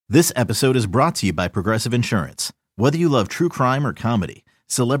This episode is brought to you by Progressive Insurance. Whether you love true crime or comedy,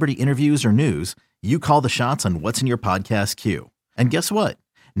 celebrity interviews or news, you call the shots on what's in your podcast queue. And guess what?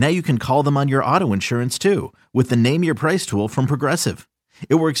 Now you can call them on your auto insurance too with the Name Your Price tool from Progressive.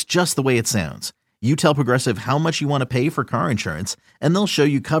 It works just the way it sounds. You tell Progressive how much you want to pay for car insurance, and they'll show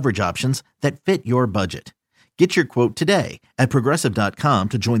you coverage options that fit your budget. Get your quote today at Progressive.com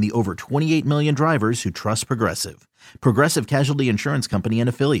to join the over 28 million drivers who trust Progressive. Progressive Casualty Insurance Company and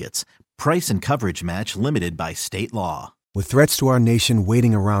Affiliates. Price and coverage match limited by state law. With threats to our nation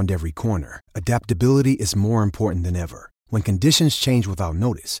waiting around every corner, adaptability is more important than ever. When conditions change without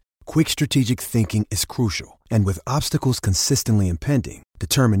notice, quick strategic thinking is crucial. And with obstacles consistently impending,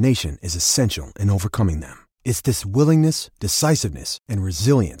 determination is essential in overcoming them. It's this willingness, decisiveness, and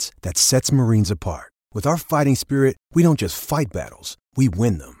resilience that sets Marines apart. With our fighting spirit, we don't just fight battles, we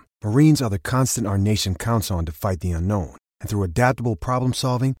win them. Marines are the constant our nation counts on to fight the unknown. And through adaptable problem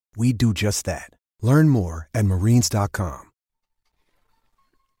solving, we do just that. Learn more at Marines.com.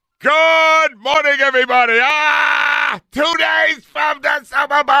 Good morning, everybody. 2 days from the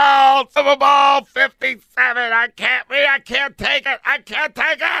Super Bowl 57. I can't take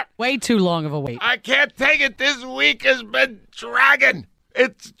it. Way too long of a wait. I can't take it. This week has been dragging.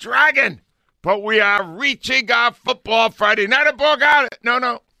 It's dragging. But we are reaching our football Friday night at Borgata.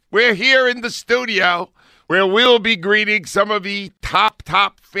 No. We're here in the studio where we'll be greeting some of the top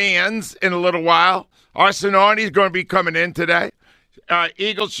fans in a little while. Arson Arnie's going to be coming in today.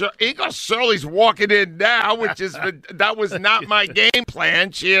 Eagle Shirley's walking in now, that was not my game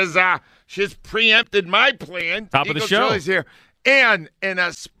plan. She's preempted my plan. Top of the show. Shirley's here. And in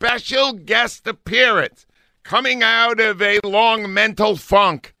a special guest appearance, coming out of a long mental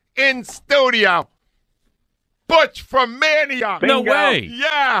funk in studio, Butch from Manioc. No way.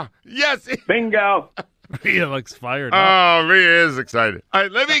 Yeah. Yes. Bingo. He looks fired up. Oh, he is excited. All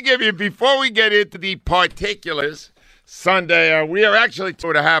right, let me give you, before we get into the particulars, Sunday, we are actually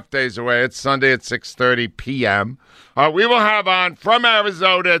 2.5 days away. It's Sunday at 6:30 p.m. We will have on from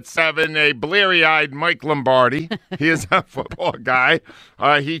Arizona at 7 a bleary-eyed Mike Lombardi. He is a football guy.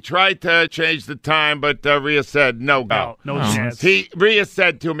 He tried to change the time, but Rhea said no go. No chance. Rhea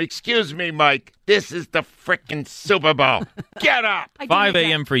said to him, "Excuse me, Mike, this is the frickin' Super Bowl. Get up." 5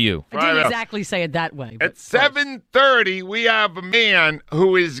 a.m. for you. I didn't exactly say it that way. At 7:30, we have a man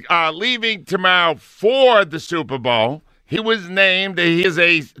who is leaving tomorrow for the Super Bowl. He was named. He is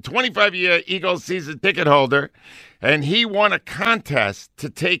a 25-year Eagles season ticket holder, and he won a contest to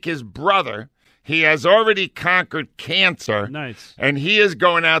take his brother. He has already conquered cancer. Nice. And he is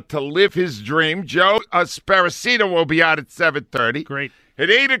going out to live his dream. Joe Sparacito will be out at 7:30. Great. At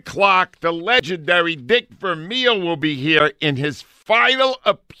 8 o'clock, the legendary Dick Vermeil will be here in his final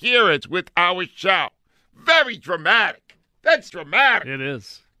appearance with our show. Very dramatic. That's dramatic. It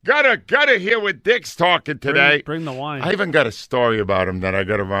is. Gotta hear what Dick's talking today. Bring the wine. I even got a story about him that I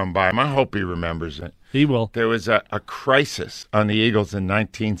got to run by him. I hope he remembers it. He will. There was a crisis on the Eagles in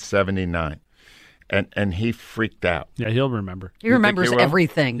 1979, and he freaked out. Yeah, he'll remember. He remembers he will?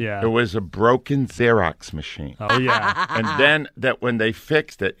 everything. Yeah. It was a broken Xerox machine. Oh, yeah. And then that when they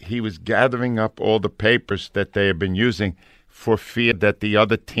fixed it, he was gathering up all the papers that they had been using for fear that the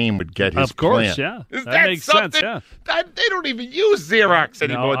other team would get his Of course, plan. yeah. Is That that makes something? sense, yeah. They don't even use Xerox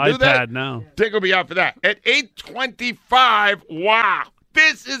anymore, No, do they? iPad now. Dick will be out for that. At 8:25, wow,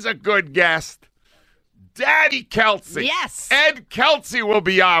 this is a good guest. Daddy Kelsey. Yes. Ed Kelsey will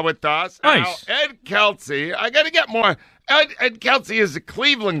be on with us. Nice. Now, Ed Kelsey, I got to get more. Ed Kelsey is a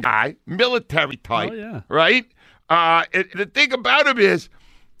Cleveland guy, military type, Oh, yeah. right? The thing about him is,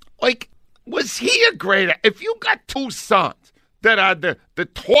 like, was he a great? If you got two sons that are the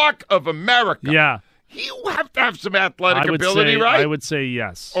talk of America, Yeah. you have to have some athletic I would ability, say, right? I would say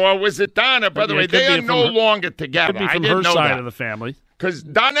yes. Or was it Donna? By the Yeah, way, it could they be are from no her- longer together. Could be I from didn't her know side that. of the family. Because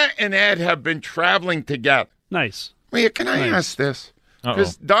Donna and Ed have been traveling together. Nice. Maria, can I Nice. ask this? Uh-oh.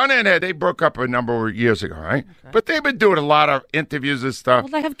 Because Donna and Ed, they broke up a number of years ago, right? But they've been doing a lot of interviews and stuff.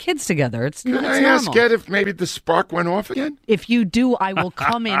 Well, they have kids together. It's Can I normal. ask Ed if maybe the spark went off again? If you do, I will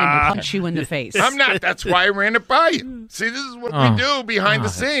come in and punch you in the face. I'm not. That's why I ran it by you. See, this is what we do behind the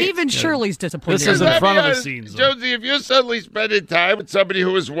scenes. Even Shirley's disappointed. This is in in me. front of the Maybe, scenes, though. Josie, if you're suddenly spending time with somebody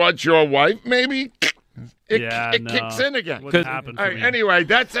who was once your wife, maybe it Yeah, no. kicks in again. Wouldn't happen All for right, me. anyway,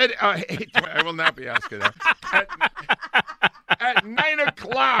 that's it. I will not be asking that. At 9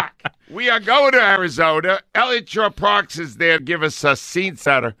 o'clock, we are going to Arizona. Elliot Shore Parks is there to give us a scene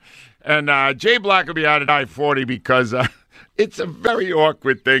setter. And Jay Black will be out at I-40 because it's a very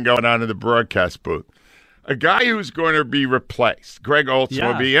awkward thing going on in the broadcast booth. A guy who's going to be replaced, Greg Olson,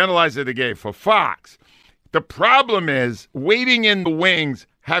 will Yeah. be analyzing the game for Fox. The problem is, waiting in the wings,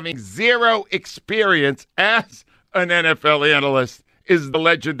 having zero experience as an NFL analyst, is the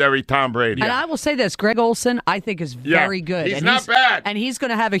legendary Tom Brady. And I will say this, Greg Olson, I think is very good. He's not bad. And he's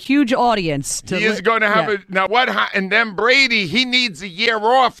going to have a huge audience. He is going to have and then Brady, he needs a year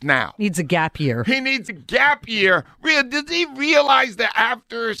off now. Needs a gap year. He needs a gap year. Did he realize that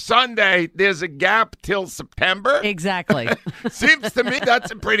after Sunday, there's a gap till September? Exactly. Seems to me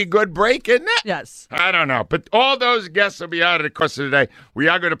that's a pretty good break, isn't it? Yes. I don't know. But all those guests will be out of the course of the day. We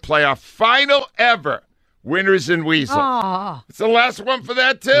are going to play our final ever Winners and Weasels. Aww. It's the last one for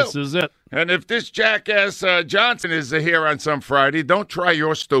that, too. This is it. And if this jackass Johnson is here on some Friday, don't try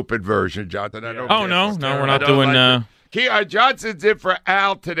your stupid version, Johnson. I don't Oh, care. no, we're not doing... Johnson's in for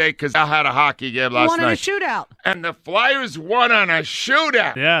Al today because Al had a hockey game last Won in a night. shootout. And the Flyers won on a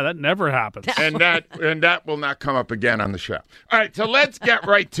shootout. Yeah, that never happens. And that will not come up again on the show. All right, so let's get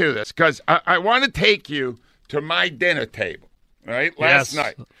right to this because I want to take you to my dinner table. Right, last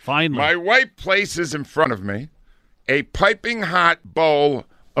night. Finally. My wife places in front of me a piping hot bowl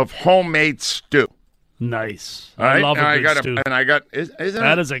of homemade stew. Nice. All I right? love a good stew. And I got, isn't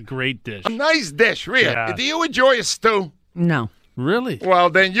That it is a great dish. a nice dish, Rhea? Yeah. Do you enjoy a stew? No. Really?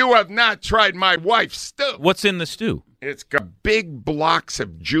 Well, then you have not tried my wife's stew. What's in the stew? It's got big blocks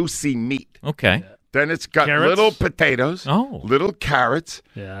of juicy meat. Okay. Then it's got Carrots? little potatoes, little carrots.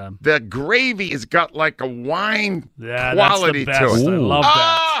 Yeah. The gravy has got like a wine Yeah, quality that's the best. to it. I love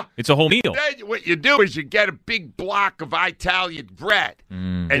that. It's a whole meal. Then what you do is you get a big block of Italian bread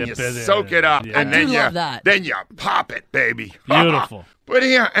and you Dip it soak in. it up, Yeah. and I then do you love that. then you pop it, baby. Beautiful. But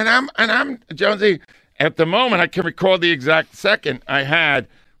here, and I'm Jonesy. At the moment, I can recall the exact second I had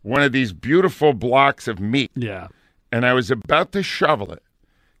one of these beautiful blocks of meat, Yeah. and I was about to shovel it,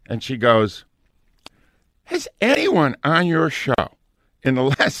 and she goes, "Has anyone on your show in the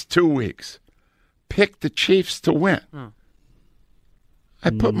last 2 weeks picked the Chiefs to win?" I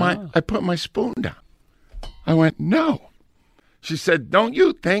put my spoon down. I went, "No." She said, "Don't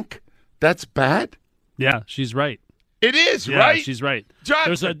you think that's bad?" Yeah, she's right. It is, Yeah, right? she's right. Johnson,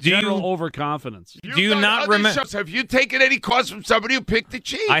 There's a do general overconfidence. Do you not remember? Have you taken any calls from somebody who picked the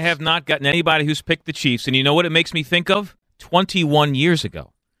Chiefs? I have not gotten anybody who's picked the Chiefs. And you know what it makes me think of? 21 years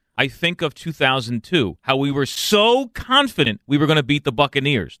ago. I think of 2002, how we were so confident we were going to beat the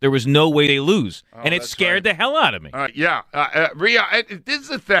Buccaneers. There was no way they lose. and it that's scared the hell out of me. Yeah. Rhea, this is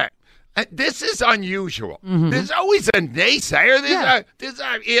the thing. This is unusual. There's always a naysayer. There's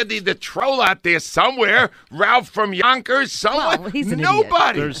Andy the troll out there somewhere. Ralph from Yonkers. Someone. Well, he's an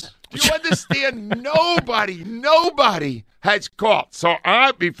nobody. idiot. Do you understand? Nobody has called. So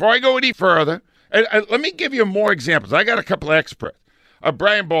before I go any further, and let me give you more examples. I got a couple of experts.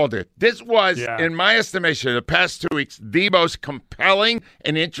 Brian Balder. This was, in my estimation, the past 2 weeks, the most compelling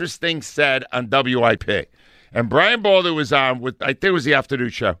and interesting said on WIP. And Brian Balder was on with, I think it was the afternoon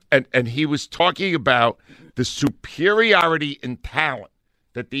show, and he was talking about the superiority in talent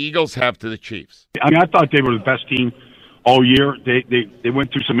that the Eagles have to the Chiefs. I mean, I thought they were the best team all year. They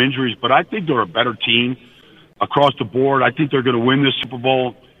went through some injuries, but I think they're a better team across the board. I think they're going to win this Super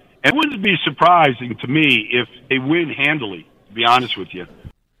Bowl. And it wouldn't be surprising to me if they win handily, to be honest with you.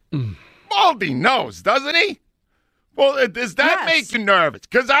 Baldy knows, doesn't he? Well, does that make you nervous?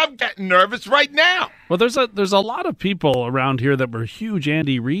 Because I'm getting nervous right now. Well, there's a lot of people around here that were huge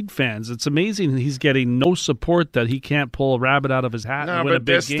Andy Reid fans. It's amazing he's getting no support, that he can't pull a rabbit out of his hat and win a but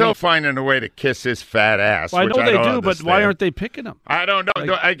they're big game. still finding a way to kiss his fat ass. Well, I which know they don't do, but why understand. aren't they picking him? I don't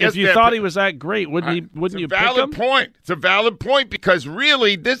know. I guess if you thought he was that great, wouldn't you pick him? It's a valid point. It's a valid point because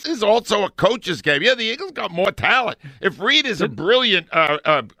really, this is also a coach's game. Yeah, the Eagles got more talent. If Reid is a brilliant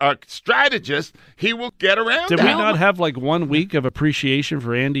strategist, he will get around. Did that. we not have like 1 week of appreciation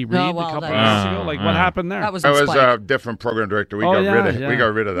for Andy Reid a couple months ago? Like, what happened there? That was I was Spike. a different program director. We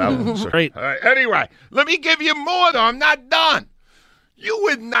got rid of that one. So. Great. All right, anyway, let me give you more, though. I'm not done. You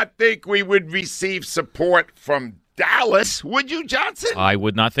would not think we would receive support from Dallas, would you, Johnson? I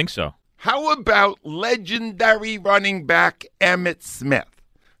would not think so. How about legendary running back Emmitt Smith?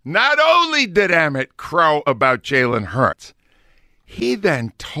 Not only did Emmitt crow about Jalen Hurts, he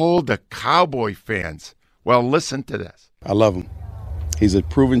then told the Cowboy fans, well, listen to this. I love him. He's a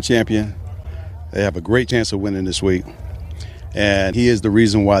proven champion. They have a great chance of winning this week. And he is the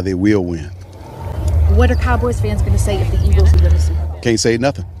reason why they will win. What are Cowboys fans going to say if the Eagles win the Super Bowl? Can't say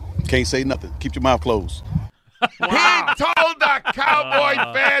nothing. Can't say nothing. Keep your mouth closed. He told the Cowboy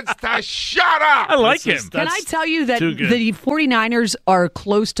fans to shut up. I like him. Can I tell you that too good. the 49ers are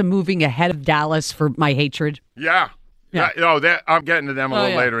close to moving ahead of Dallas for my hatred? Yeah. Yeah. I'm getting to them a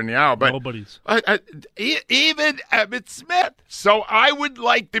little later in the hour. But nobody's. Even Emmitt Smith. So I would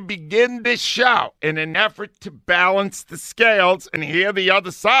like to begin this show in an effort to balance the scales and hear the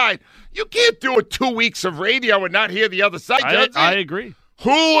other side. You can't do 2 weeks of radio and not hear the other side. I agree.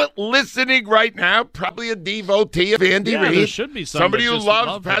 Who listening right now, probably a devotee of Andy Reid. There should be somebody who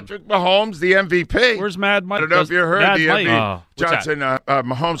loves Patrick Mahomes, the MVP. Where's Mad Mike? I don't know if you heard Mad the Mike. MVP. Johnson,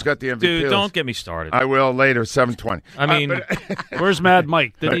 Mahomes got the MVP. Dude, don't get me started. I will later, 7:20. I mean, where's Mad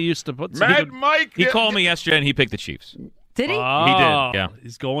Mike? Did he used to put Mike? He called me yesterday and he picked the Chiefs. Did he? He did, yeah.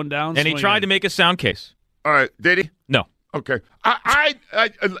 He's going down. And he tried to make a sound case. All right, did he? No. Okay.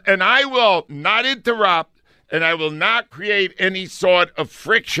 I will not interrupt. And I will not create any sort of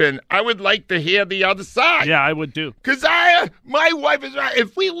friction. I would like to hear the other side. Yeah, I would too. Because my wife is right.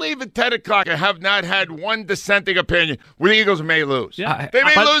 If we leave at 10 o'clock and have not had one dissenting opinion, the Eagles may lose. Yeah, they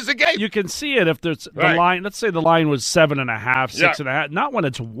may lose the game. You can see it if there's the line. Let's say the line was 7.5, 6.5. Not when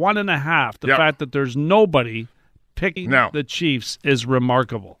it's 1.5. The fact that there's nobody picking the Chiefs is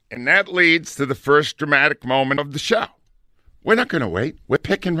remarkable. And that leads to the first dramatic moment of the show. We're not going to wait. We're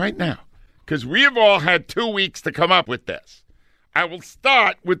picking right now. Because we have all had 2 weeks to come up with this. I will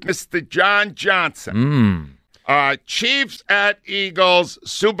start with Mr. John Johnson. Chiefs at Eagles,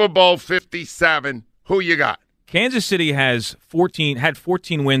 Super Bowl 57. Who you got? Kansas City had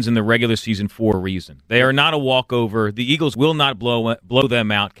 14 wins in the regular season for a reason. They are not a walkover. The Eagles will not blow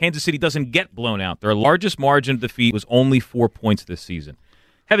them out. Kansas City doesn't get blown out. Their largest margin of defeat was only 4 points this season.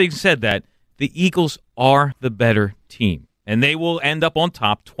 Having said that, the Eagles are the better team. And they will end up on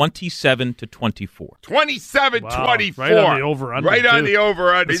top 27-24. 27-24. Right on the over-under. Right on the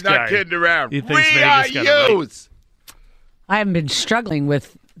over-under. He's not kidding around. He thinks Vegas got it right. I have been struggling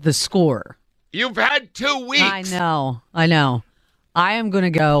with the score. You've had 2 weeks. I know. I am going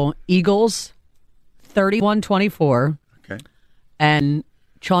to go Eagles 31-24. Okay. And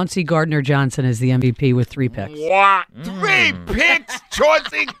Chauncey Gardner-Johnson is the MVP with 3 picks. What? 3 picks?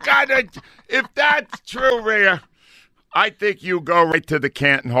 Chauncey Gardner. If that's true, Rhea, I think you go right to the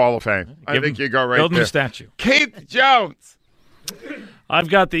Canton Hall of Fame. I think you go right there. Build him a statue. Keith Jones. I've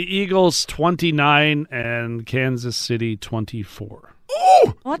got the Eagles 29 and Kansas City 24. Ooh!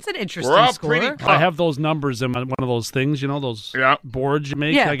 Well, that's an interesting We're all score. pretty I have those numbers in one of those things, those boards you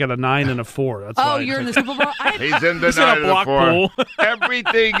make. Yeah. I got a 9 and a 4. That's why you're in the Super Bowl? He's in the He's in a 9 and block the 4. pool.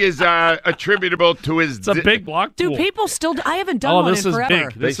 Everything is attributable to his. It's a big block pool. Do people still? I haven't done one this in is forever.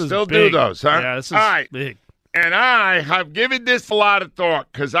 big. They This is still big. do those, huh? Yeah, this is all right. big. And I have given this a lot of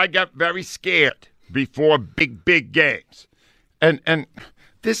thought because I got very scared before big games. And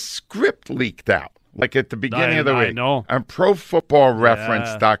this script leaked out, like at the beginning of the week. I know. On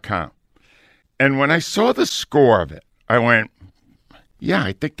ProFootballReference.com. And when I saw the score of it, I went, yeah,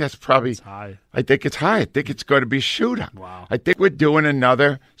 I think that's probably high. I think it's high. I think it's going to be a shootout. Wow. I think we're doing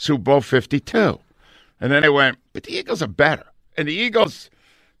another Super Bowl 52. And then I went, but the Eagles are better. And the Eagles,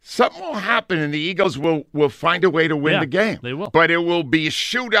 something will happen, and the Eagles will find a way to win the game. They will. But it will be a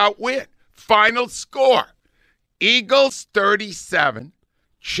shootout win. Final score, Eagles 37,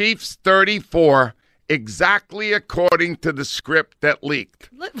 Chiefs 34, exactly according to the script that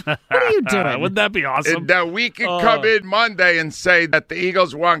leaked. What are you doing? Wouldn't that be awesome? And that we could come in Monday and say that the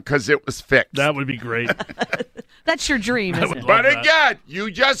Eagles won because it was fixed. That would be great. That's your dream, isn't it? But again,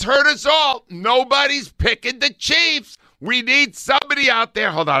 you just heard us all. Nobody's picking the Chiefs. We need somebody out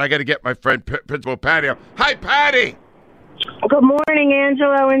there. Hold on, I got to get my friend Principal Patty up. Hi, Patty. Good morning,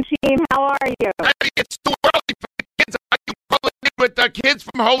 Angelo and team. How are you? Patty, it's too early for the kids. Are you pulling in with the kids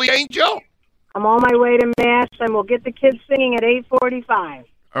from Holy Angel? I'm on my way to Mass, and we'll get the kids singing at 8:45.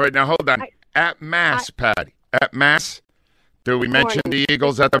 All right, now hold on. At Mass, Patty. At Mass, do we mention the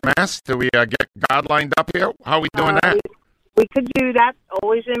Eagles at the Mass? Do we get God lined up here? How are we doing that? We could do that.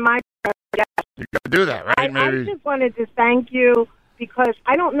 Always in my prayer. Yes. You got to do that, right? I just wanted to thank you because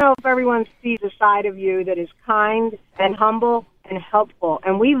I don't know if everyone sees a side of you that is kind and humble and helpful.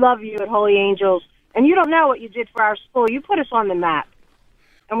 And we love you at Holy Angels. And you don't know what you did for our school. You put us on the map.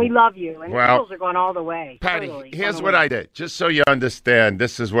 And we love you. And the Eagles are going all the way. Patty, totally. here's what I did. Just so you understand,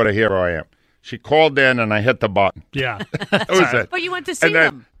 this is what a hero I am. She called in and I hit the button. Yeah. That was it. But you went to see and then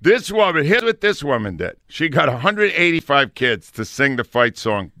them. This woman, here's what this woman did. She got 185 kids to sing the fight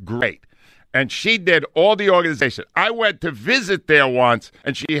song. Great. And she did all the organization. I went to visit there once,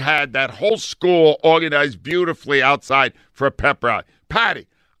 and she had that whole school organized beautifully outside for a pep rally. Patty,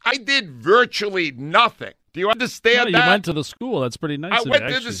 I did virtually nothing Do you understand that? You went to the school. That's pretty nice I of went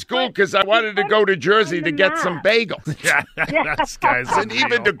you, to the school because I wanted to go to Jersey to get some bagels. This guy's and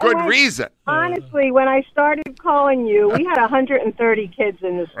even a good reason. Honestly, when I started calling you, we had 130 kids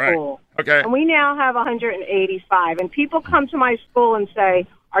in the school. Right. Okay. And we now have 185. And people come to my school and say,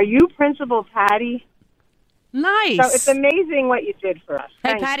 "Are you Principal Patty?" Nice. So it's amazing what you did for us.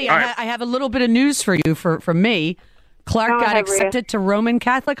 Hey, Thank Patty, you. I have a little bit of news for you from me. Clark got accepted to Roman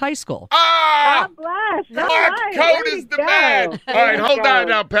Catholic High School. Ah! God bless. Clark Coat is the man. All right, hold on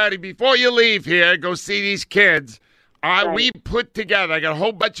now, Patty. Before you leave here, go see these kids. We put together, I got a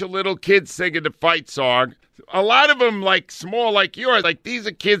whole bunch of little kids singing the fight song. A lot of them, like, small like yours. Like, these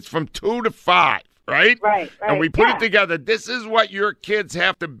are kids from 2 to 5, right? Right. And we put it together. This is what your kids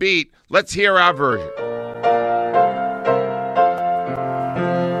have to beat. Let's hear our version.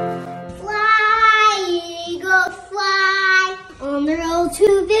 On the road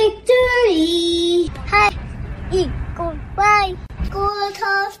to victory. Hi, eagle fly. Score a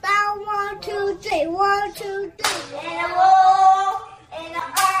touchdown. 1, 2, 3. 1, 2, 3. And a roll, and an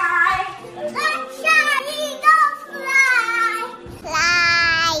eye. Sunshine, eagle fly.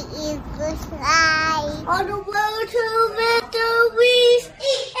 Fly, eagle fly. On the road to victory.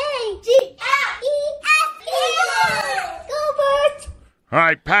 E-A-G-L-E-S-E. Go Birds. All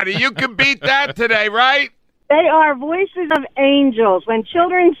right, Patty, you can beat that today, right? They are voices of angels. When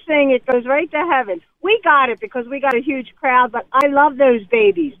children sing, it goes right to heaven. We got it because we got a huge crowd, but I love those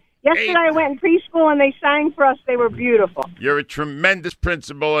babies. Yesterday I went in preschool and they sang for us. They were beautiful. You're a tremendous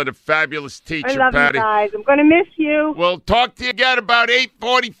principal and a fabulous teacher, I love Patty. you guys. I'm going to miss you. We'll talk to you again about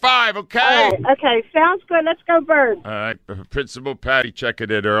 8:45, okay? All right. Okay, sounds good. Let's go Birds. All right, Principal Patty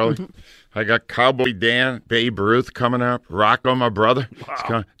checking it early. I got Cowboy Dan, Babe Ruth coming up, Rocco, my brother.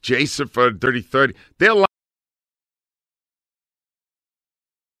 Wow. Jason for 30-30. They're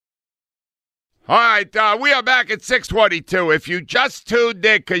All right, we are back at 6:22. If you just tuned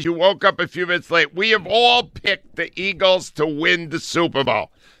in because you woke up a few minutes late, we have all picked the Eagles to win the Super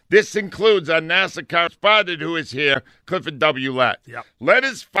Bowl. This includes our NASA correspondent who is here, Clifford W. Lett. Yep. Let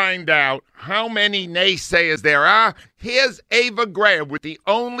us find out how many naysayers there are. Here's Ava Graham with the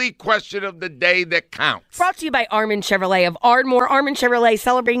only question of the day that counts. Brought to you by Armin Chevrolet of Ardmore. Armin Chevrolet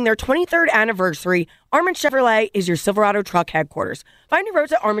celebrating their 23rd anniversary. Armin Chevrolet is your Silverado truck headquarters. Find your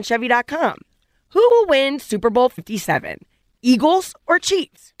roads at arminchevy.com. Who will win Super Bowl 57? Eagles or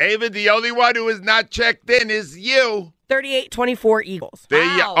Chiefs? Ava, the only one who is not checked in is you. 38-24 Eagles.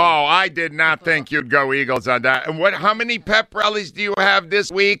 I did not think you'd go Eagles on that. And how many pep rallies do you have this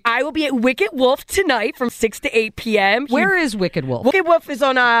week? I will be at Wicked Wolf tonight from 6 to 8 p.m. Where is Wicked Wolf? Wicked Wolf is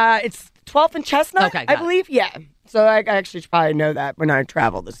on, it's 12th and Chestnut, okay, I believe. Yeah. So I actually should probably know that when I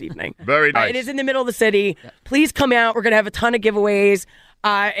travel this evening. Very nice. It is in the middle of the city. Please come out. We're going to have a ton of giveaways.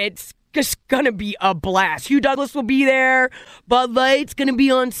 It's just going to be a blast. Hugh Douglas will be there. Bud Light's going to be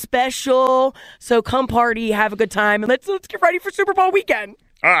on special. So come party, have a good time, and let's get ready for Super Bowl weekend.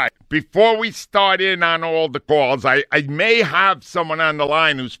 All right. Before we start in on all the calls, I may have someone on the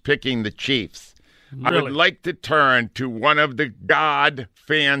line who's picking the Chiefs. Really? I would like to turn to one of the God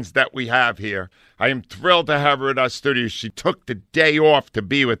fans that we have here. I am thrilled to have her in our studio. She took the day off to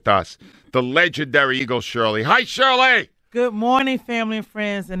be with us. The legendary Eagle Shirley. Hi, Shirley. Good morning, family and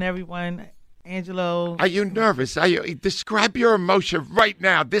friends and everyone. Angelo. Are you nervous? Describe your emotion right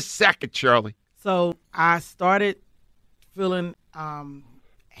now, this second, Shirley. So I started feeling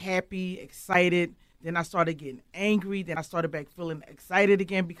happy, excited. Then I started getting angry. Then I started back feeling excited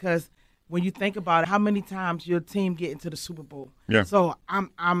again because when you think about it, how many times your team get into the Super Bowl? Yeah. So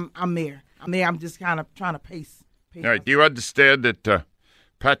I'm there. I'm just kind of trying to pace. All right. Do you understand that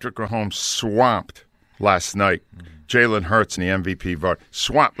Patrick Mahomes swamped last night Jalen Hurts in the MVP vote?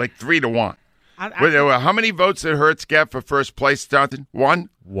 Swamped like 3-1. How many votes did Hurts get for first place, Jonathan? One.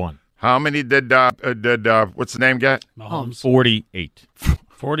 How many did what's the name get? Mahomes. 48.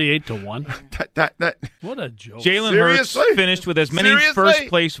 48-1. What a joke. Jalen Hurts finished with as many first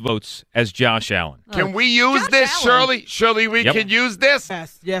place votes as Josh Allen. Can we use this, Shirley? Shirley, we can use this?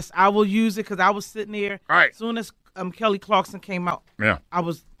 Yes, I will use it because I was sitting there. All right. As soon as Kelly Clarkson came out, I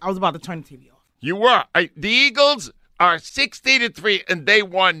was about to turn the TV off. You were. The Eagles are 60-3, and they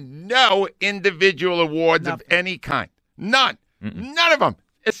won no individual awards of any kind. None. None of them.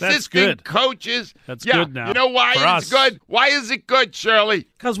 Assistant coaches. That's good now. You know why it's good? Why is it good, Shirley?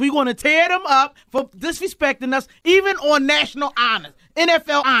 Because we're going to tear them up for disrespecting us, even on national honors,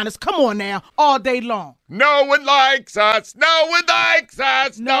 NFL honors. Come on now, all day long. No one likes us. No one likes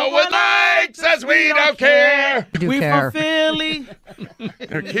us. No one likes us. We don't care. We from Philly.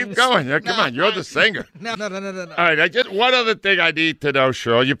 Keep going. Come on, you're the singer. No. All right, one other thing I need to know,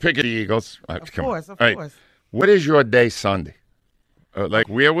 Shirley. You're picking the Eagles. Of course. Right. What is your day Sunday?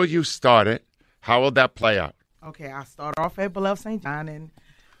 Where will you start it? How will that play out? Okay, I'll start off at Beloved St. John and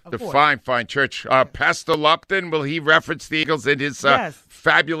the fine church. Pastor Lupton, will he reference the Eagles in his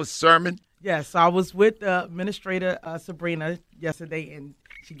fabulous sermon? Yes, so I was with Administrator Sabrina yesterday, and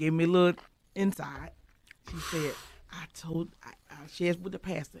she gave me a little insight. She said, I shared with the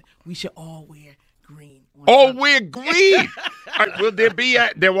pastor, we should all wear green. Wear green! Will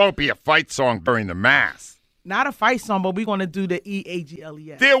there won't be a fight song during the Mass. Not a fight song, but we're going to do the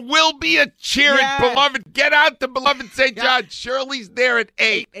EAGLES. There will be a cheer at Beloved. Get out to Beloved St. John. Shirley's there at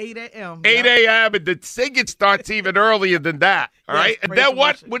 8. 8 a.m. 8 a.m. And the singing starts even earlier than that. All right? And then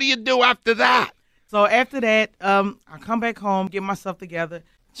what? What do you do after that? So after that, I come back home, get myself together,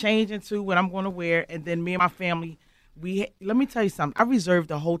 change into what I'm going to wear, and then me and my family, let me tell you something. I reserved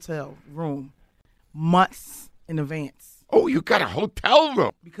a hotel room months in advance. Oh, you got a hotel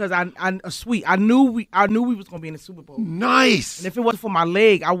room? Because a suite. I knew we was going to be in the Super Bowl. Nice. And if it wasn't for my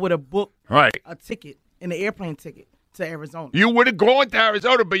leg, I would have booked a ticket, an airplane ticket to Arizona. You would have gone to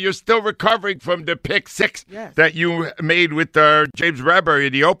Arizona, but you're still recovering from the pick six that you made with James Bradbury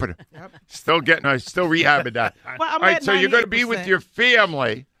in the opener. Yep. Still rehabbing that. All right, so you're going to be with your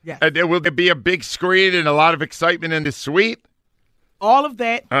family. Yes. And will there be a big screen and a lot of excitement in the suite? All of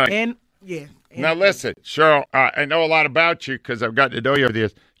that. All right. And now listen, Cheryl, I know a lot about you because I've gotten to know you over the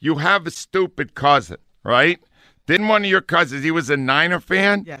years. You have a stupid cousin, right? Didn't one of your cousins, he was a Niner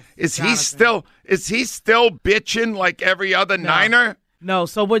fan? Yes. Is he still bitching like every other Niner? No.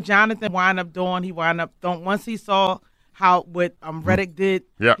 So what Jonathan wound up doing, once he saw what Reddick did,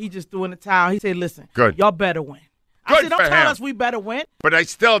 he just threw in the towel. He said, listen, y'all better win. I said, don't tell us we better win. But I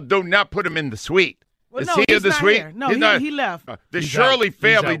still do not put him in the suite. Well, Is he in the suite? Here. No, he left. The Shirley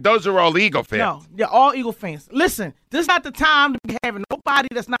family, those are all Eagle fans. No, they're all Eagle fans. Listen, this is not the time to be having nobody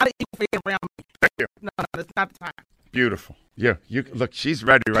that's not an Eagle fan around me. Thank you. No, that's not the time. Beautiful. Yeah, look, she's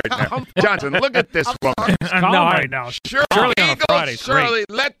ready right now. Johnson, look at this woman. I'm right now. Shirley, Eagles Shirley,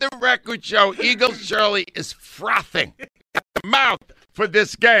 let the record show Eagles Shirley is frothing at the mouth for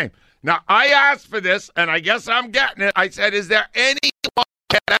this game. Now, I asked for this, and I guess I'm getting it. I said, is there anyone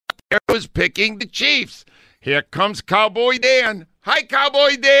out there who's picking the Chiefs? Here comes Cowboy Dan. Hi,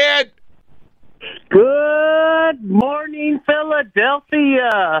 Cowboy Dan. Good morning,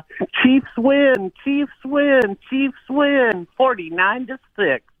 Philadelphia. Chiefs win. Chiefs win. Chiefs win.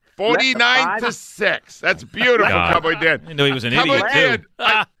 49-6. 49-6. That's beautiful, Cowboy Dan. I knew he was an idiot, too.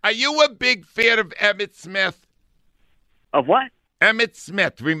 Are you a big fan of Emmitt Smith? Of what? Emmitt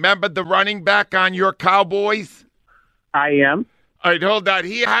Smith. Remember the running back on your Cowboys? I am. All right, hold on.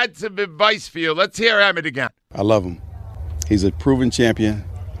 He had some advice for you. Let's hear Emmitt again. I love him. He's a proven champion.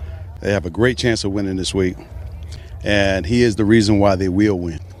 They have a great chance of winning this week. And he is the reason why they will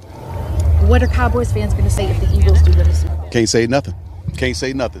win. What are Cowboys fans going to say if the Eagles do win the Super Bowl? Can't say nothing. Can't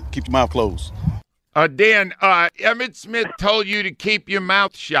say nothing. Keep your mouth closed. Dan, Emmitt Smith told you to keep your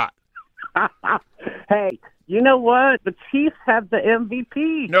mouth shut. Hey, you know what? The Chiefs have the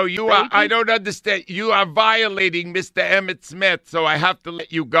MVP. No, you are. I don't understand. You are violating Mr. Emmitt Smith, so I have to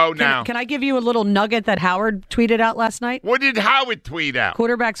let you go now. Can I give you a little nugget that Howard tweeted out last night? What did Howard tweet out?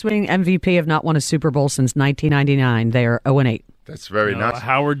 Quarterbacks winning MVP have not won a Super Bowl since 1999. They are 0-8. That's very nice.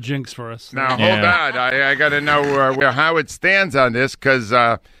 Howard jinx for us. Now, hold on. I got to know where Howard stands on this because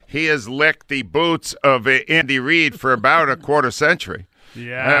he has licked the boots of Andy Reid for about a quarter century.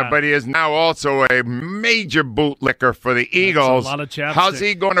 Yeah. But he is now also a major bootlicker for the Eagles. That's a lot of chapstick. How's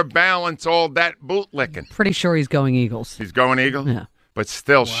he going to balance all that bootlicking? Pretty sure he's going Eagles. He's going Eagles? Yeah. But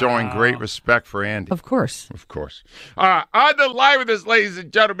still showing great respect for Andy. Of course. Of course. On the line with us, ladies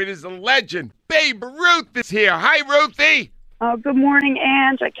and gentlemen, is the legend. Babe Ruth is here. Hi, Ruthie. Oh, good morning,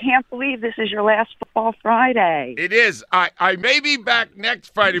 Ange. I can't believe this is your last Football Friday. It is. I may be back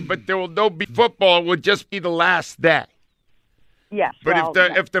next Friday, but there will no be football. It will just be the last day. Yes. But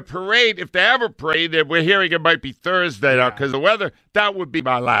if the parade, if they ever parade, we're hearing it might be Thursday now because the weather, that would be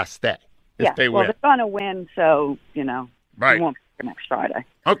my last day if they win. Well, they're going to win, so, right. It won't be next Friday.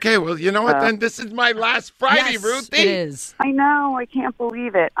 Okay, well, you know what, then this is my last Friday, yes, Ruthie. It is. I know. I can't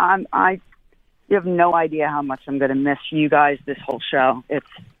believe it. You have no idea how much I'm going to miss you guys this whole show. It's,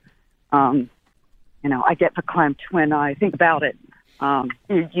 I get verklempt when I think about it.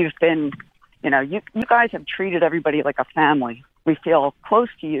 You've been, you guys have treated everybody like a family. We feel close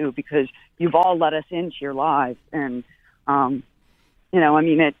to you because you've all let us into your lives. And, it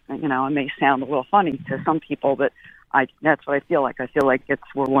may sound a little funny to some people, but that's what I feel like. I feel like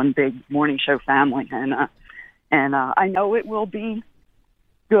we're one big morning show family. And I know it will be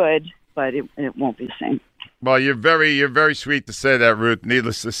good, but it won't be the same. Well, you're very sweet to say that, Ruth.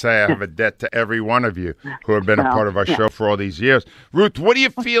 Needless to say, I have a debt to every one of you who have been a part of our show for all these years. Ruth, what do you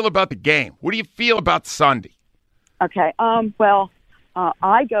feel about the game? What do you feel about Sunday? Okay.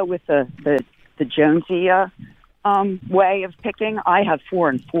 I go with the Jonesy way of picking. I have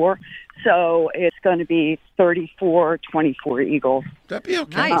 4-4, so it's going to be 34-24 Eagles. That'd be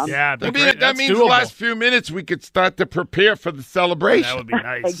okay. Nice. That means the last few minutes we could start to prepare for the celebration. That would be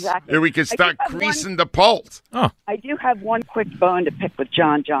nice. Exactly. And we could start creasing the pulse. Oh. I do have one quick bone to pick with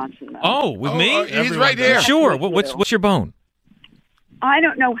John Johnson, though. Oh, with me? He's right here. Sure. What's your bone? I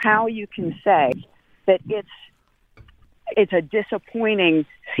don't know how you can say that it's a disappointing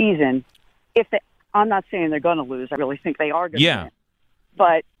season. I'm not saying they're going to lose. I really think they are going to win.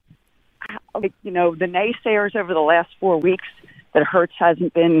 But, the naysayers over the last 4 weeks that Hurts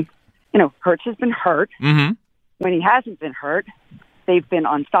hasn't been, Hurts has been hurt. Mm-hmm. When he hasn't been hurt, they've been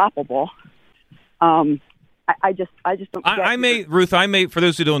unstoppable. I just don't get Ruth, for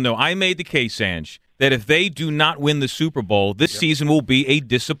those who don't know, I made the case, Ange, that if they do not win the Super Bowl, this season will be a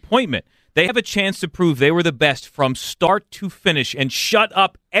disappointment. They have a chance to prove they were the best from start to finish and shut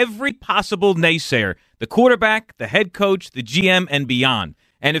up every possible naysayer, the quarterback, the head coach, the GM, and beyond.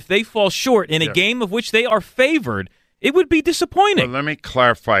 And if they fall short in a game of which they are favored, it would be disappointing. Well, let me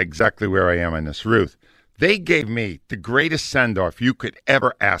clarify exactly where I am on this, Ruth. They gave me the greatest send-off you could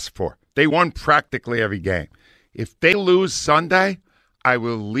ever ask for. They won practically every game. If they lose Sunday, I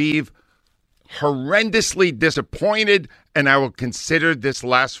will leave horrendously disappointed, and I will consider this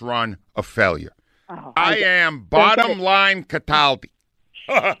last run a failure. I am bottom line Cataldi.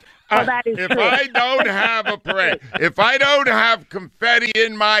 That is if true. I don't have a parade, if I don't have confetti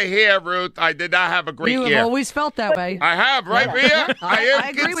in my hair, Ruth, I did not have a great year. You have always felt that way. I have, right, Rhea? I am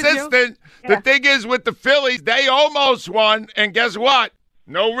agree consistent. with you. The thing is, with the Phillies, they almost won, and guess what?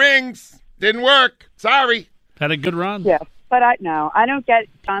 No rings. Didn't work. Sorry. Had a good run. Yeah, but I don't get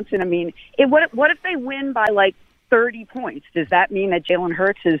Johnson. I mean, what if they win by like 30 points? Does that mean that Jalen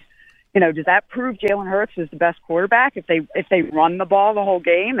Hurts is, does that prove Jalen Hurts is the best quarterback if they run the ball the whole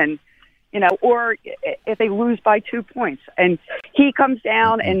game and, or if they lose by 2 points and he comes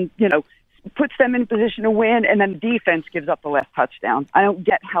down and, puts them in position to win and then the defense gives up the last touchdown? I don't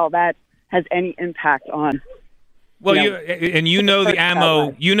get how that has any impact on. Well, the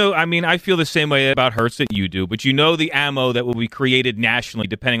ammo, I feel the same way about Hurts that you do, but the ammo that will be created nationally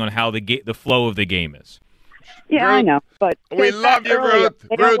depending on how the flow of the game is. Yeah, Ruth, I know, but we love you, Ruth.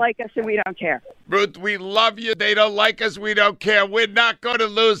 They don't like us and we don't care. Ruth, we love you. They don't like us. We don't care. We're not going to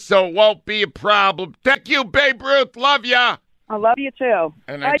lose, so it won't be a problem. Thank you, Babe Ruth. Love ya. I love you, too.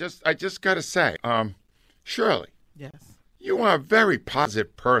 And I just got to say, Shirley. Yes. You are a very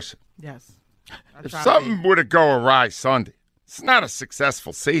positive person. Yes. If something were to go awry Sunday, it's not a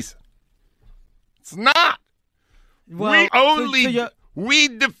successful season. It's not. Well, I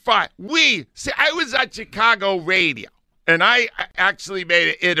was at Chicago radio, and I actually made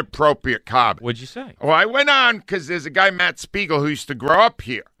an inappropriate comment. What'd you say? Well, I went on because there's a guy, Matt Spiegel, who used to grow up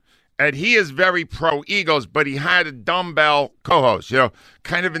here, and he is very pro-Eagles, but he had a dumbbell co-host,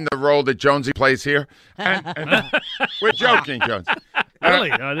 kind of in the role that Jonesy plays here. And we're joking, Jonesy.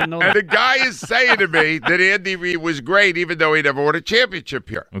 Really? I didn't know that. And the guy is saying to me that Andy Reid was great, even though he never won a championship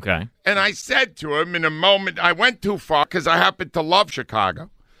here. Okay. And I said to him in a moment, I went too far because I happen to love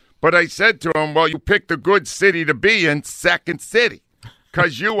Chicago. But I said to him, well, you picked a good city to be in, second city,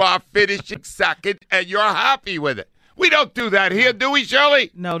 because you are finishing second and you're happy with it. We don't do that here, do we,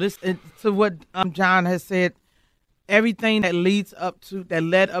 Shirley? No, to what John has said, everything that led up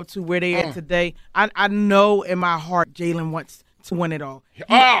to where they are today, I know in my heart Jalen wants to win it all. He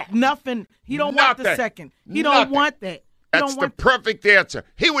don't want the second. He don't want that. That's the perfect answer.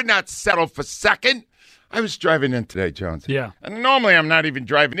 He would not settle for second. I was driving in today, Jones. Yeah. And normally I'm not even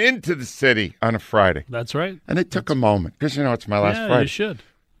driving into the city on a Friday. That's right. And it took a moment because, it's my last Friday. You should.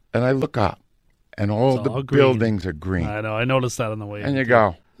 And I look up, and all the buildings are green. I know. I noticed that on the way in. And you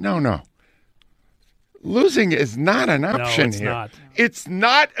go, no. Losing is not an option here. No, it's not. It's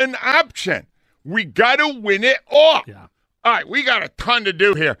not an option. We got to win it all. Yeah. All right, we got a ton to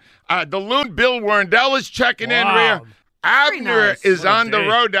do here. The loon Bill Werndell is checking in here. Abner is on the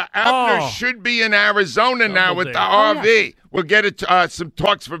road. Abner should be in Arizona now with the RV. Yeah. We'll get some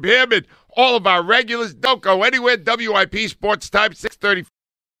talks from him and all of our regulars. Don't go anywhere. WIP Sports Time, 6:30.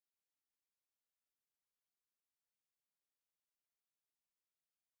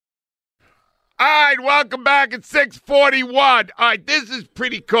 All right, welcome back at 6:41. All right, this is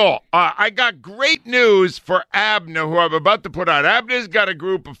pretty cool. I got great news for Abner, who I'm about to put on. Abner's got a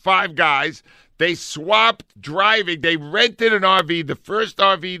group of 5 guys They swapped driving. They rented an RV. The first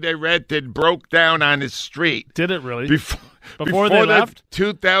RV they rented broke down on his street. Did it really? Before they left?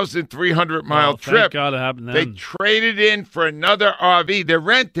 2,300-mile trip. Thank God it happened then. They traded in for another RV. They're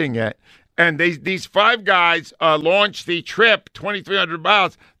renting it. And these 5 guys launched the trip, 2,300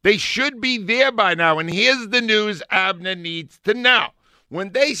 miles. They should be there by now. And here's the news Abner needs to know.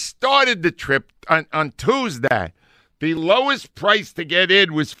 When they started the trip on Tuesday, the lowest price to get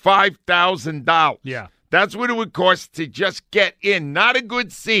in was $5,000. Yeah. That's what it would cost to just get in. Not a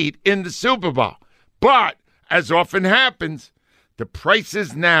good seat in the Super Bowl. But, as often happens, the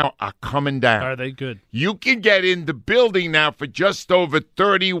prices now are coming down. Are they good? You can get in the building now for just over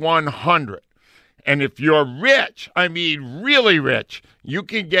 $3,100. And if you're rich, I mean really rich, you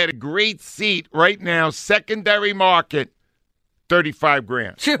can get a great seat right now, secondary market,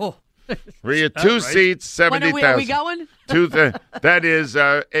 $35,000. We have 2 seats, $70,000. When are we going? That is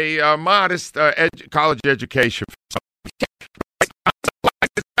a modest college education.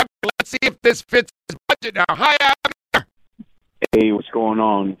 Let's see if this fits his budget now. Hi, Abner. Hey, what's going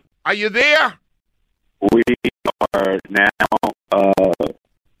on? Are you there? We are now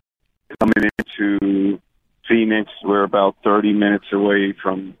coming into Phoenix. We're about 30 minutes away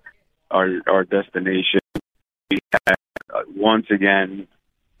from our destination. We had, once again,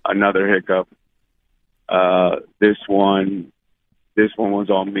 another hiccup. This one was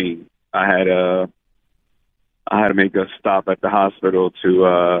on me. I had to make a stop at the hospital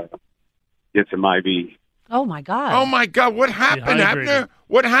to get some IV. Oh my God! Oh my God! What happened, Abner?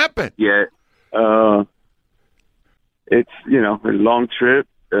 What happened? Yeah, it's a long trip,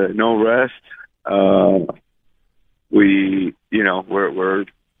 no rest. We're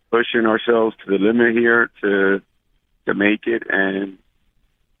pushing ourselves to the limit here to make it, and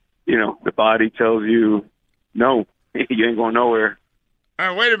the body tells you no, you ain't going nowhere.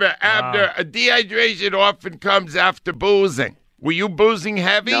 Wait a minute, Abner. A dehydration often comes after boozing. Were you boozing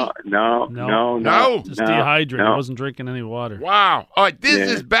heavy? No. Just dehydrated. I wasn't drinking any water. Wow. All right,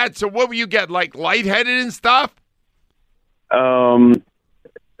 this is bad. So what were you getting, like lightheaded and stuff?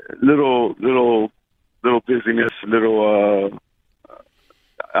 Little dizziness,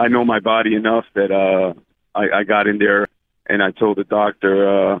 I know my body enough that I got in there and I told the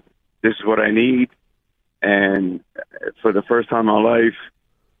doctor, this is what I need. And for the first time in my life,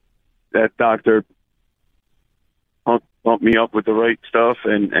 that doctor pumped me up with the right stuff,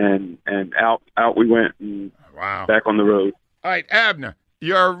 and out we went, and back on the road. All right, Abner,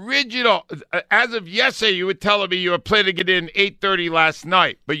 your original, as of yesterday, you were telling me you were planning to get in 8:30 last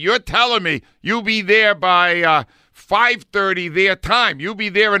night, but you're telling me you'll be there by 5:30 their time. You'll be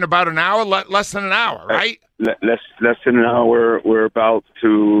there in about an hour, less than an hour, right? Less than an hour. We're about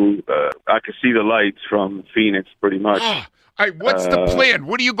to, I can see the lights from Phoenix pretty much. All right, what's the plan?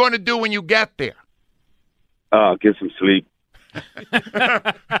 What are you going to do when you get there? Get some sleep. So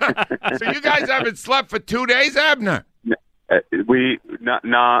you guys haven't slept for 2 days, Abner? We not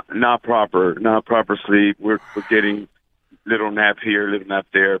proper sleep. We're getting little nap here, little nap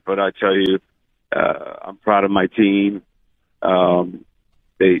there. But I tell you, I'm proud of my team.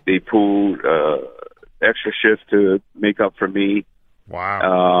 They pulled extra shift to make up for me.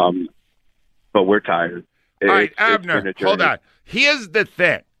 Wow. But we're tired. All right, Abner, hold on. Here's the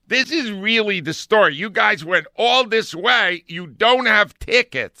thing. This is really the story. You guys went all this way. You don't have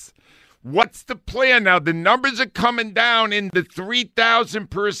tickets. What's the plan now? The numbers are coming down in the 3,000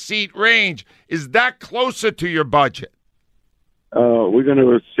 per seat range. Is that closer to your budget? We're going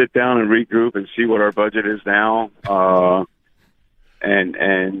to sit down and regroup and see what our budget is now. And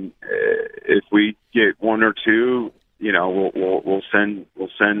if we get 1 or 2, we'll send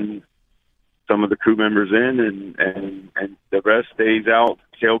some of the crew members in, and the rest stays out,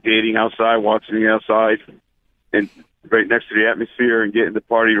 tailgating outside, watching the outside, and right next to the atmosphere and getting the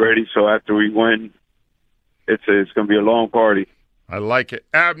party ready. So after we win, it's going to be a long party. I like it.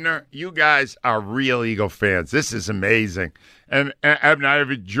 Abner, you guys are real Eagle fans. This is amazing. And Abner, I've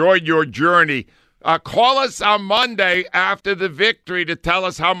enjoyed your journey. Call us on Monday after the victory to tell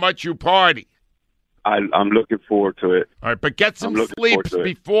us how much you party. I'm looking forward to it. All right, but get some sleep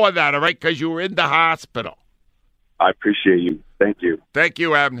before that, all right, because you were in the hospital. I appreciate you. Thank you. Thank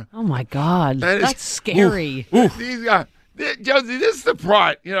you, Abner. Oh, my God. That's scary. Josie, this is the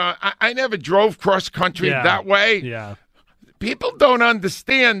part. I never drove cross-country that way. Yeah. People don't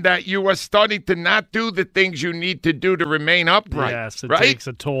understand that you are starting to not do the things you need to do to remain upright. Yes, it right? takes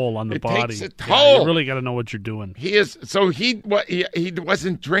a toll on the body. It takes a toll. Yeah, you really got to know what you're doing. He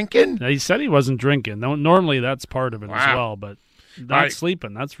wasn't drinking? He said he wasn't drinking. Normally that's part of it as well, but Not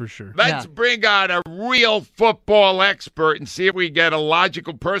sleeping, that's for sure. Let's bring on a real football expert and see if we get a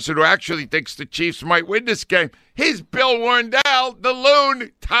logical person who actually thinks the Chiefs might win this game. Here's Bill Werndell, the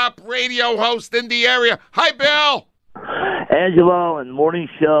Loon, top radio host in the area. Hi, Bill. Angelo and Morning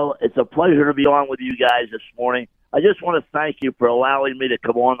Show, it's a pleasure to be on with you guys this morning. I just want to thank you for allowing me to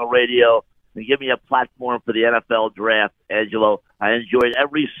come on the radio and give me a platform for the NFL draft, Angelo. I enjoyed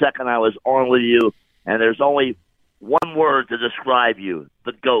every second I was on with you, and there's only one word to describe you,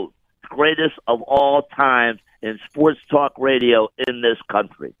 the GOAT, greatest of all times in sports talk radio in this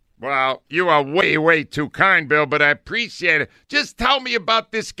country. Well, you are way, way too kind, Bill, but I appreciate it. Just tell me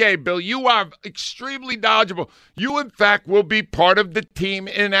about this game, Bill. You are extremely knowledgeable. You, in fact, will be part of the team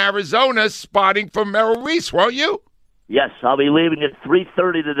in Arizona spotting for Merrill Reese, won't you? Yes, I'll be leaving at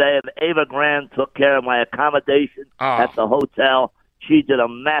 3:30 today, and Ava Grant took care of my accommodation at the hotel. She did a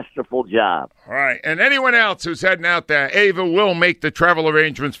masterful job. All right. And anyone else who's heading out there, Ava will make the travel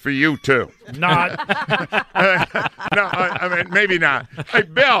arrangements for you, too. Not. No, I mean, maybe not. Hey,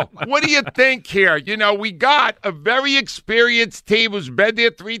 Bill, what do you think here? You know, we got a very experienced team who's been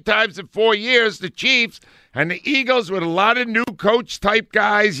there 3 times in 4 years, the Chiefs, and the Eagles with a lot of new coach-type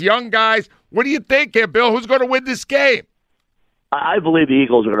guys, young guys. What do you think here, Bill? Who's going to win this game? I believe the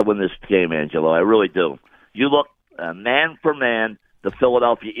Eagles are going to win this game, Angelo. I really do. You look man for man, the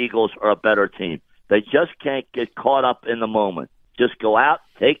Philadelphia Eagles are a better team. They just can't get caught up in the moment. Just go out,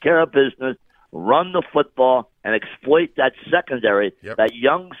 take care of business, run the football, and exploit that secondary, that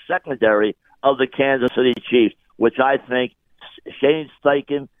young secondary of the Kansas City Chiefs, which I think Shane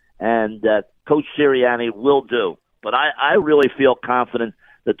Steichen and Coach Sirianni will do. But I really feel confident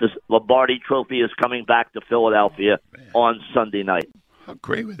that this Lombardi Trophy is coming back to Philadelphia on Sunday night. I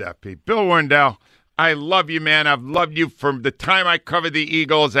agree with that, Pete. Bill Werndell, I love you, man. I've loved you from the time I covered the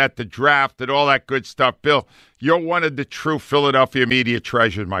Eagles at the draft and all that good stuff. Bill, you're one of the true Philadelphia media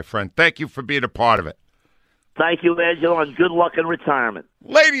treasures, my friend. Thank you for being a part of it. Thank you, Angelo, and good luck in retirement.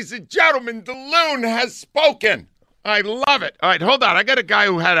 Ladies and gentlemen, the Loon has spoken. I love it. All right, hold on. I got a guy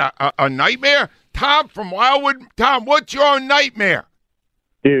who had a nightmare. Tom from Wildwood. Tom, what's your nightmare?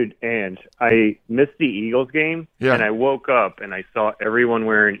 Dude, and I missed the Eagles game, and I woke up and I saw everyone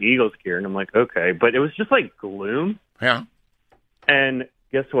wearing Eagles gear, and I'm like, okay. But it was just like gloom. Yeah. And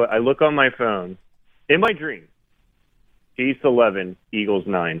guess what? I look on my phone. In my dream, Chiefs 11, Eagles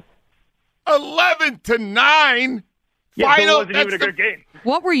 9. 11-9? Yeah, Final. so it wasn't even a good game.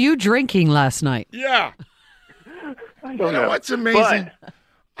 What were you drinking last night? Yeah. I don't know. What's amazing?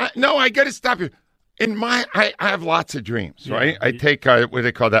 I got to stop you. I have lots of dreams, right? I take what do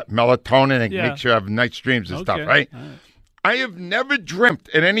they call that, melatonin, and make sure I have nice dreams and stuff, right? I have never dreamt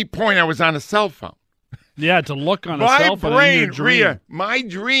at any point I was on a cell phone. Yeah, to look on a cell phone. My brain, Rhea, my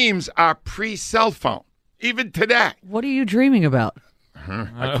dreams are pre-cell phone, even today. What are you dreaming about?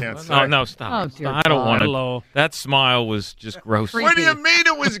 I can't say. No, stop. Oh, dear I don't want Hello. to. That smile was just gross. What do you mean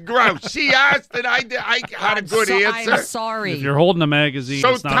it was gross? She asked and I had a good answer. I'm sorry. If you're holding a magazine,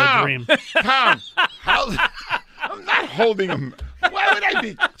 it's not a dream. Tom, I'm not holding him. Why would I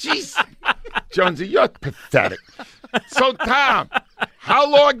be? Jeez. Jonesy, you're pathetic. So, Tom, how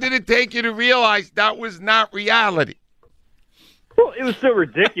long did it take you to realize that was not reality? Well, it was so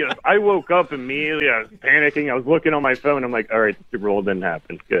ridiculous. I woke up immediately. I was panicking. I was looking on my phone. I'm like, all right, the Super Bowl didn't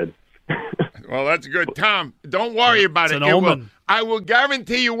happen. Good. Well, that's good. Tom, don't worry about It's it. an omen. I will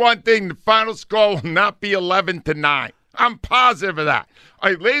guarantee you one thing. The final score will not be 11-9. I'm positive of that. All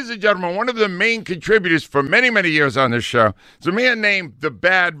right, ladies and gentlemen, one of the main contributors for many, many years on this show is a man named The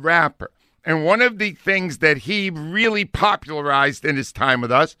Bad Rapper. And one of the things that he really popularized in his time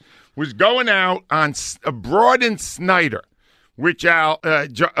with us was going out on Broad and Snyder. Which,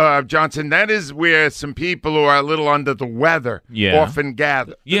 Johnson, that is where some people who are a little under the weather often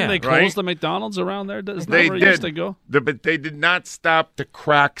gather. Didn't they close the McDonald's around there? Isn't that where it used to go? But they did not stop the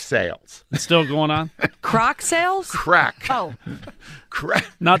crack sales. It's still going on? Croc sales? Crack. Oh. Crack.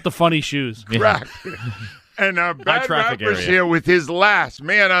 Not the funny shoes. Crack. And Bad Rapper's here with his last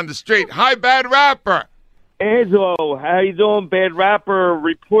man on the street. Hi, Bad Rapper. Angelo, how you doing? Bad Rapper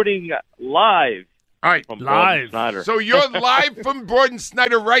reporting live. All right, live. So you're live from Broad and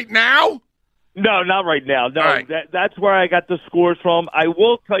Snyder right now? No, not right now. No, right. That's where I got the scores from. I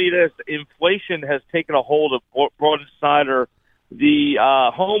will tell you this: inflation has taken a hold of Broad and Snyder. The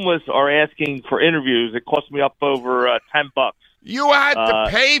homeless are asking for interviews. It cost me up over $10. You had to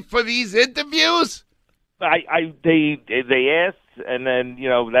pay for these interviews? They asked, and then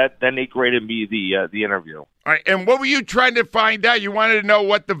then they graded me the interview. All right, and what were you trying to find out? You wanted to know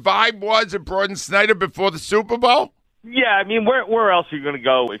what the vibe was at Broad and Snyder before the Super Bowl? Yeah, I mean, where else are you going to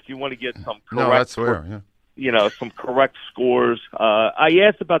go if you want to get some correct? No, that's where. some correct scores. I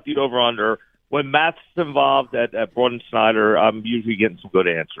asked about the over-under. When math's involved at Braun Snyder, I'm usually getting some good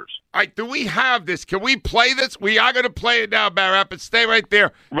answers. All right, do we have this? Can we play this? We are going to play it now, Barrett, but stay right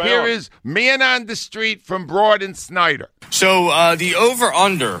there. Right Here on. is Man on the Street from Braun Snyder. So the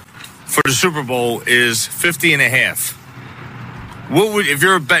over-under for the Super Bowl is 50.5. What would, if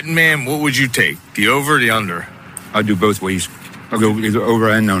you're a betting man, what would you take? The over or the under? I'll do both ways. I'll go either over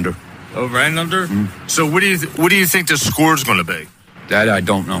and under. Over and under? Mm-hmm. So what do you think the score's going to be? That I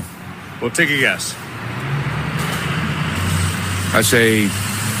don't know. Well, take a guess. I say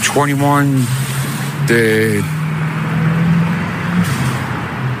 21 to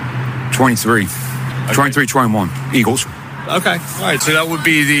 23. Okay. 23-21. Eagles. Okay. All right. So that would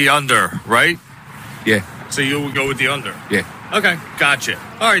be the under, right? Yeah. So you would go with the under? Yeah. Okay. Gotcha.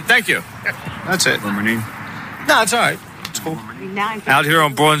 All right. Thank you. That's it. What's my name? No, it's all right. It's cool. Out here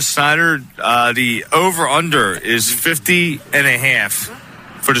on Braun Snyder, the over-under is 50.5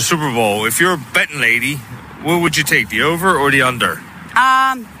 for the Super Bowl. If you're a betting lady, what would you take, the over or the under?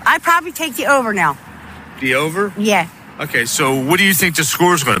 I'd probably take the over now. The over? Yeah. Okay, so what do you think the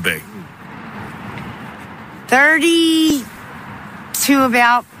score's going to be? 30 to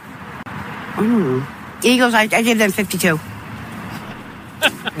about... Eagles, I give them 52.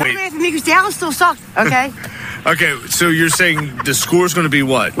 Wait. Because Dallas still sucks, okay? Okay, so you're saying the score's going to be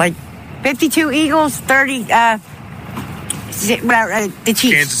what? Like 52 Eagles, 30... the Chiefs.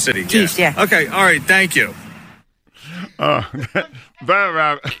 Kansas City. Chiefs, yeah. Okay, all right, thank you.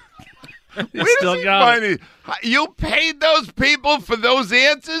 It's still funny. You paid those people for those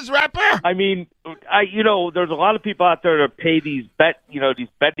answers, Rapper? I mean, there's a lot of people out there that pay these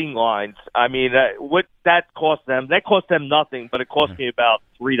betting lines. I mean, what that cost them? That cost them nothing, but it cost me about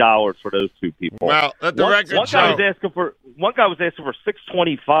 $3 for those two people. Well, let the record show. One guy was asking for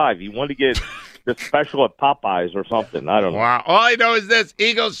 $6.25. He wanted to get the special at Popeyes or something. I don't know. Wow. All I know is this: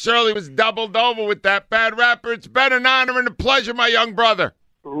 Eagles Shirley was doubled over with that bad Rapper. It's been an honor and a pleasure, my young brother.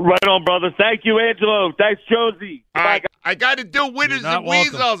 Right on, brother. Thank you, Angelo. Thanks, Josie. I got to do Winners and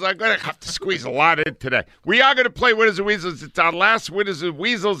Weasels. I'm going to have to squeeze a lot in today. We are going to play Winners and Weasels. It's our last Winners and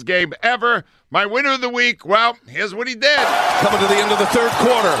Weasels game ever. My winner of the week, well, here's what he did. Coming to the end of the third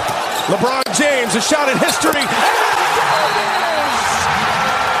quarter. LeBron James, a shot at history. And there it is!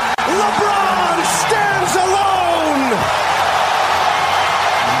 LeBron stands alone!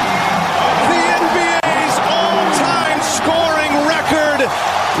 The NBA's all-time scoring record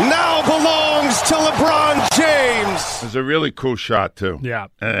now belongs to LeBron James. It was a really cool shot, too. Yeah.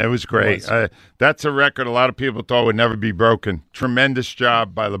 It was great. That's a record a lot of people thought would never be broken. Tremendous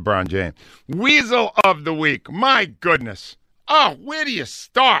job by LeBron James. Weasel of the week. My goodness. Oh, where do you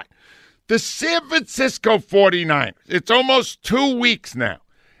start? The San Francisco 49ers. It's almost 2 weeks now.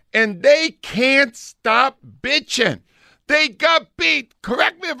 And they can't stop bitching. They got beat.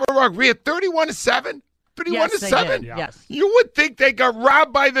 Correct me if I'm wrong. We had 31-7? 31-7? Yes. You would think they got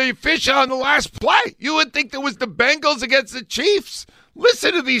robbed by the official on the last play. You would think there was the Bengals against the Chiefs.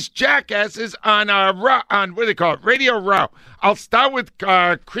 Listen to these jackasses on what do they call it? Radio Row. I'll start with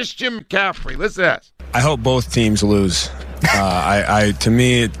Christian McCaffrey. Listen to this. I hope both teams lose. To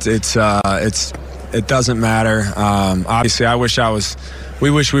me, it doesn't matter. Obviously, we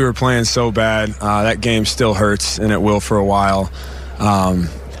wish we were playing so bad. That game still hurts, and it will for a while.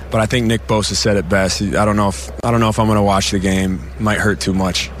 But I think Nick Bosa said it best. I don't know if I'm going to watch the game. Might hurt too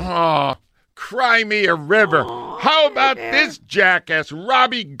much. Oh, cry me a river. How about this jackass,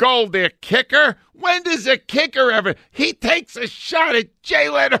 Robbie Gould, their kicker? When does a kicker ever? He takes a shot at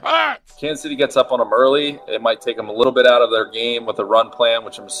Jalen Hurts. Kansas City gets up on them early. It might take them a little bit out of their game with a run plan,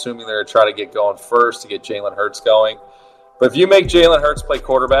 which I'm assuming they're going to try to get going first to get Jalen Hurts going. But if you make Jalen Hurts play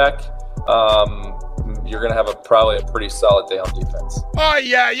quarterback, you're going to have probably a pretty solid day on defense. Oh,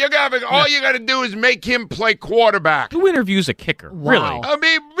 yeah. All you got to do is make him play quarterback. Who interviews a kicker? Wow. Really? I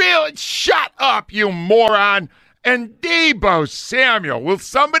mean, really? Shut up, you moron. And Deebo Samuel. Will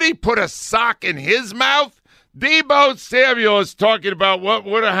somebody put a sock in his mouth? Deebo Samuel is talking about what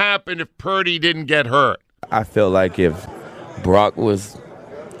would have happened if Purdy didn't get hurt. I feel like if Brock was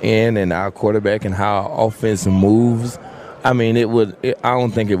in and our quarterback and how our offense moves, I mean, I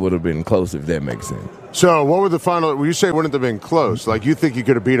don't think it would have been close, if that makes sense. So what were the final – when you say it wouldn't have been close, like you think you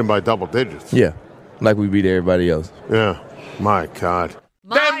could have beat him by double digits? Yeah, like we beat everybody else. Yeah. My God.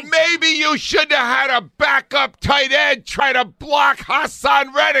 Then maybe you should have had a backup tight end try to block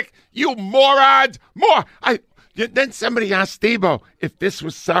Hassan Reddick, you morons. Then somebody asked Deebo if this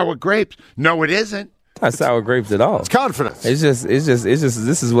was sour grapes. No, it isn't. Not sour grapes at all. It's confidence. It's just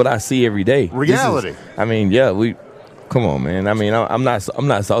this is what I see every day. Reality. Come on, man. I mean, I'm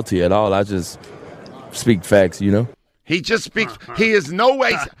not salty at all. speak facts, you know. He just speaks. He is no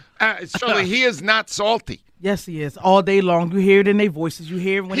way. Shirley, he is not salty. Yes, he is. All day long. You hear it in their voices. You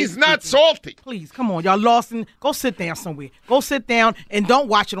hear it when he's not salty. Please, come on. Y'all lost. Go sit down somewhere. Go sit down and don't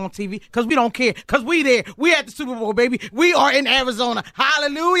watch it on TV because we don't care. Because we there. We at the Super Bowl, baby. We are in Arizona.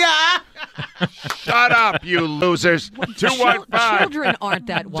 Hallelujah. Shut up, you losers. 215. Children aren't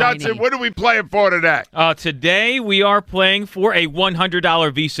that whiny. Johnson, what are we playing for today? Today we are playing for a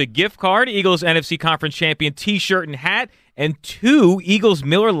 $100 Visa gift card, Eagles NFC Conference Champion T-shirt and hat, and 2 Eagles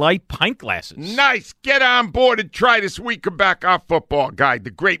Miller Lite pint glasses. Nice. Get on board and try this. We come back our football guy,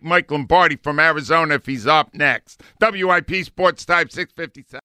 the great Mike Lombardi from Arizona, if he's up next. WIP Sports Type 657.